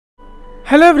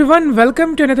Hello everyone,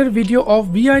 welcome to another video of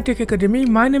V.I Tech Academy.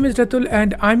 My name is Ratul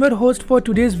and I'm your host for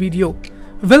today's video.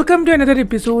 Welcome to another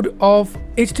episode of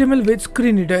HTML with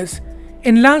Screen Readers.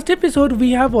 In last episode,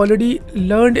 we have already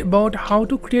learned about how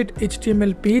to create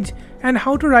HTML page and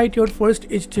how to write your first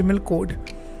HTML code.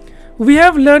 We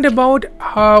have learned about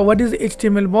what is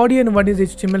HTML body and what is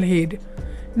HTML head.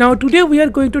 Now today we are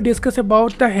going to discuss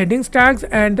about the headings tags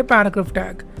and the paragraph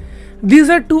tag.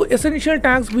 These are two essential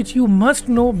tags which you must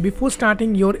know before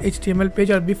starting your HTML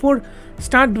page or before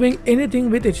start doing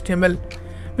anything with HTML,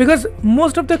 because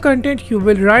most of the content you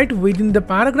will write within the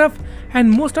paragraph and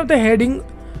most of the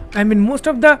most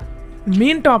of the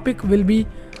main topic will be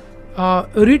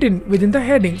written within the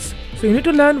headings. So you need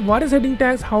to learn what is heading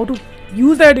tags, how to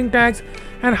use the heading tags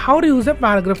and how to use the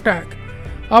paragraph tag.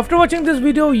 After watching this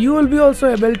video, you will be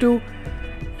also able to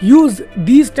use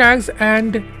these tags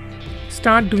and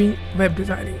start doing web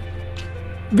designing.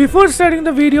 Before starting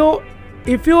the video,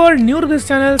 if you are new to this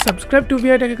channel, subscribe to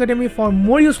V.I Tech Academy for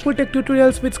more useful tech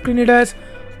tutorials with screen readers.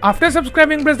 After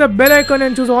subscribing, press the bell icon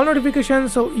and choose all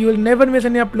notifications so you will never miss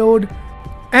any upload.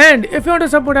 And if you want to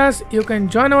support us, you can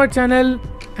join our channel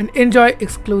and enjoy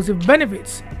exclusive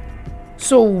benefits.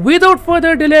 So without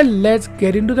further delay, let's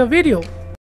get into the video.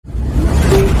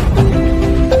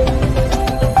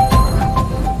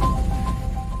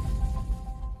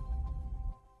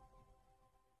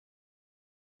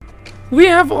 We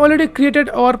have already created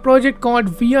our project called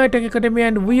V.I Tech Academy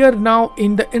and we are now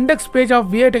in the index page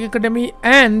of V.I Tech Academy,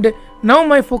 and now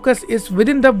my focus is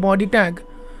within the body tag.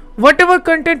 Whatever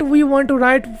content we want to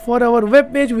write for our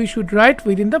web page, we should write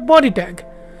within the body tag.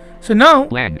 So now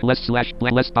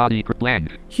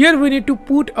here we need to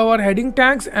put our heading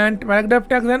tags and paragraph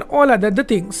tags and all other the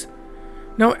things.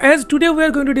 Now as today we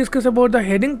are going to discuss about the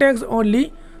heading tags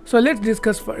only, so let's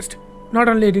discuss first. Not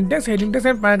only heading tags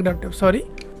and paragraph tags, sorry.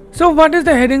 So what is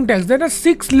the heading tags? There are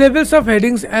 6 levels of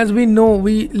headings, as we know,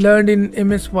 we learned in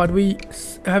MS Word. We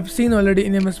have seen already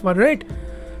in MS Word, right?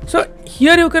 So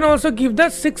here you can also give the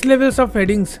 6 levels of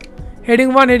headings.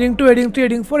 Heading 1, heading 2, heading 3,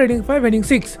 heading 4, heading 5, heading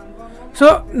 6.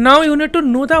 So now you need to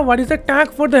know what is the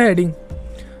tag for the heading.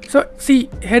 So see,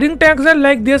 heading tags are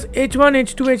like this: H1,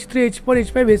 H2, H3, H4,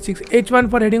 H5, H6. H1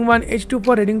 for heading 1, H2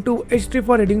 for heading 2, H3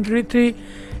 for heading 3,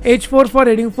 H4 for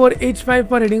heading 4, H5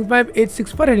 for heading 5,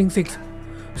 H6 for heading 6.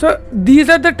 So these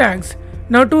are the tags.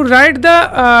 Now to write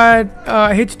the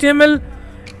HTML,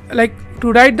 like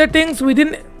to write the things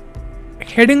within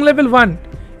heading level 1,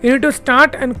 you need to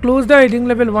start and close the heading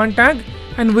level 1 tag,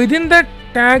 and within that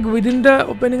tag, within the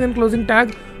opening and closing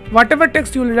tag, whatever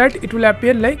text you will write, it will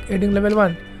appear like heading level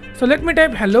 1. So let me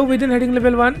type hello within heading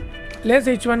level 1, less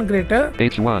H1 greater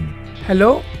H1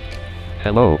 hello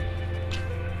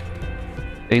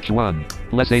H1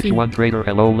 less H1 greater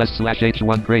hello less slash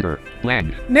H1 greater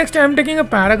blank. Next I am taking a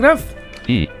paragraph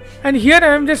P, and here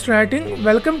I am just writing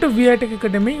welcome to V.I Tech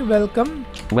Academy. Welcome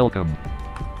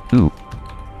to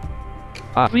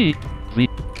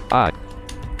V.I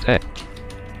Tech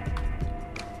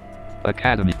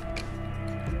Academy,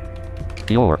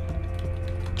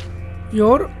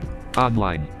 your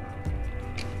online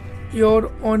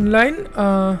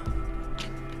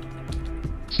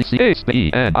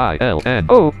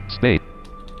CCASPENILNO space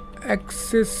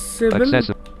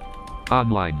accessible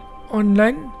online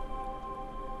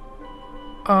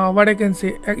what I can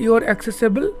say, your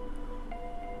accessible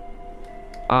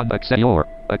your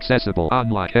accessible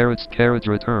online carrots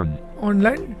return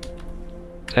online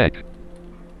tech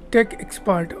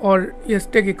expert, or yes,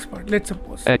 tech expert, let's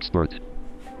suppose expert.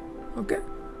 Okay,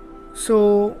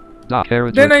 so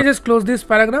then I just close this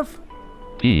paragraph.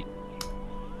 P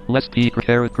less P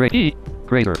greater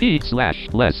P slash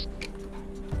less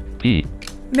P.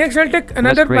 Next I'll take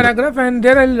another paragraph and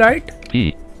there I'll write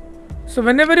P. So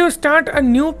whenever you start a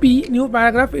new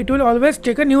paragraph, it will always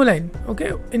take a new line,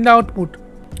 okay, in the output.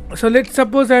 So let's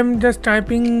suppose I'm just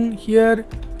typing here,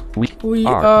 we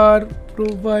are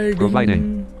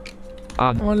providing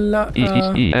online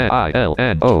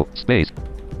EILNO space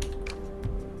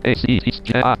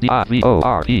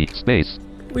ACTIVORE space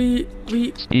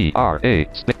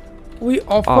we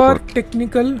offer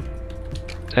technical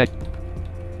tech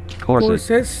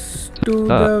courses to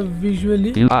the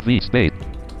visually space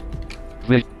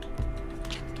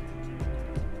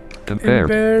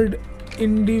impaired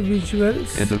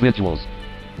individuals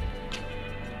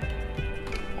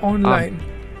online.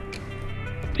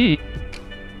 P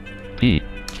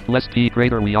less P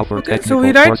greater we offer technical so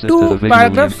we write courses 2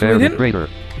 paragraphs within greater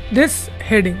this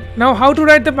heading. Now how to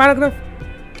write the paragraph?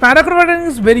 Paragraph writing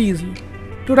is very easy.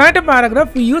 To write a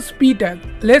paragraph, we use P tag.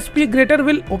 Less P greater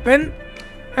will open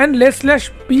and less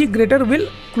slash P greater will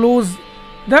close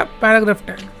the paragraph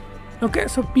tag. Okay,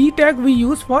 so P tag we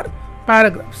use for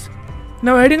paragraphs.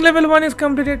 Now heading level 1 is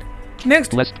completed.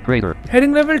 Next, less greater.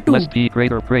 Heading level 2. Less P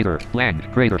greater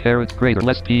blank greater parent greater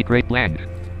less P great blank.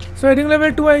 So heading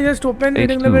level 2 I just open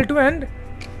heading level 2 and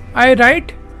I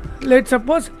write, let's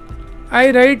suppose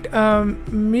I write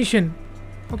mission.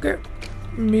 Okay,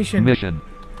 mission.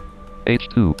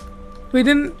 H2.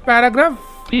 Within paragraph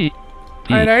P.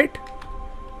 I write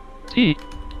T.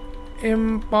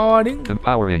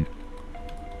 empowering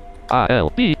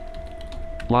ILB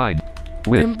blind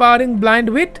with empowering blind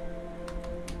with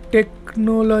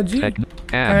technology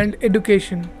and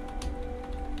education.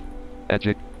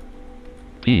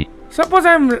 P. Suppose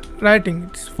I am writing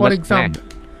it for less example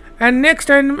blank. And next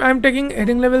time I am taking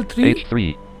heading level 3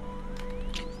 H3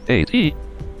 AT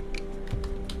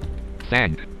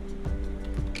thank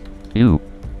U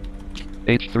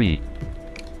H3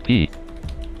 P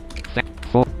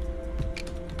 4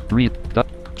 read the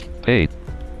page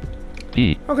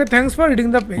P. Okay, thanks for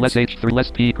reading the page. Less H3 less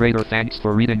P greater thanks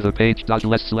for reading the page dot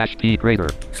less slash P greater.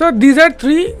 So these are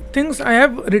 3 things I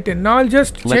have written. Now I'll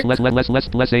just check. Less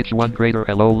H1 greater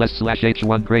hello less slash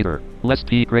H1 greater less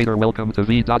P greater welcome to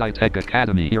V.I Tech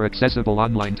Academy, your accessible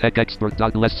online tech expert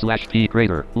dot less slash P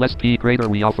greater less P greater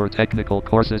we offer technical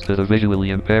courses to the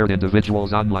visually impaired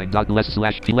individuals online dot less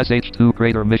slash P less H2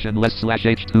 greater mission less slash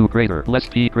H2 greater less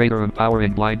P greater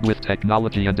empowering blind with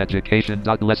technology and education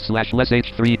dot less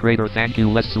H3 greater thank you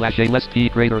less slash A less P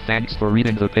greater thanks for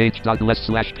reading the page dot less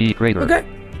slash P greater. Okay,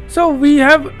 so we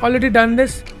have already done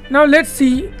this. Now let's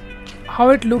see how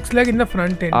it looks like in the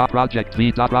front end. Project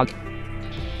V dot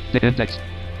the index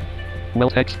well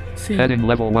text heading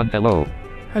level 1 hello.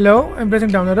 Hello, I'm pressing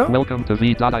down arrow. Welcome to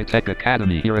V.I Tech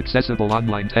Academy, your accessible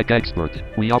online tech expert.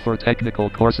 We offer technical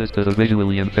courses to the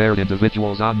visually impaired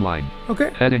individuals online.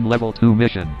 Okay. Heading level 2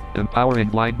 mission, empowering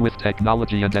blind with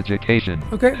technology and education.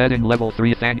 Okay. Heading level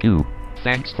 3 thank you.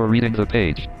 Thanks for reading the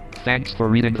page. Thanks for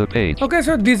reading the page. Okay,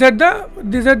 so these are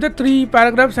the 3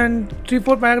 paragraphs and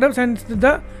 4 paragraphs and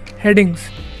the headings.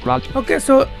 Okay,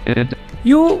 so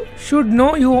you should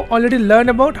know, you already learned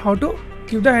about how to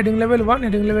give the heading level 1,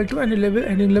 heading level 2 and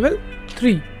heading level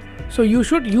 3. So you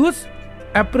should use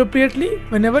appropriately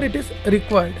whenever it is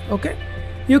required. Okay,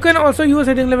 you can also use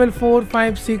heading level 4,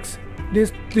 5, 6,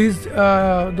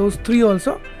 those 3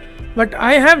 also, but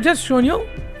I have just shown you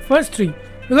first 3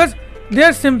 because they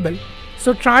are simple.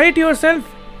 So try it yourself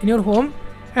in your home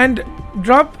and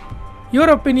drop your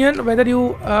opinion whether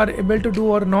you are able to do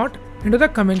or not into the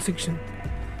comment section.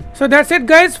 So that's it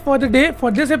guys for the day,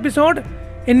 for this episode.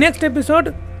 In next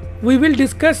episode we will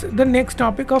discuss the next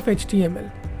topic of HTML.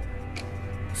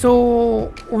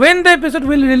 So when the episode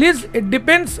will release, it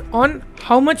depends on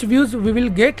how much views we will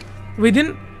get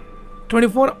within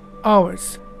 24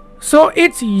 hours. So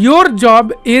it's your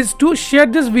job is to share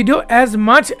this video as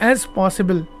much as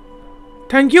possible.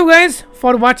 Thank you guys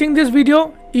for watching this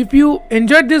video. If you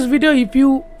enjoyed this video, if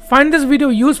you find this video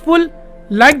useful,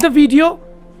 like the video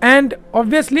and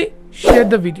obviously share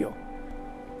the video.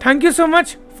 Thank you so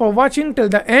much for watching till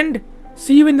the end.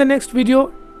 See you in the next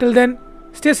video. Till then,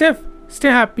 stay safe, stay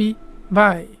happy.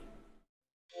 Bye.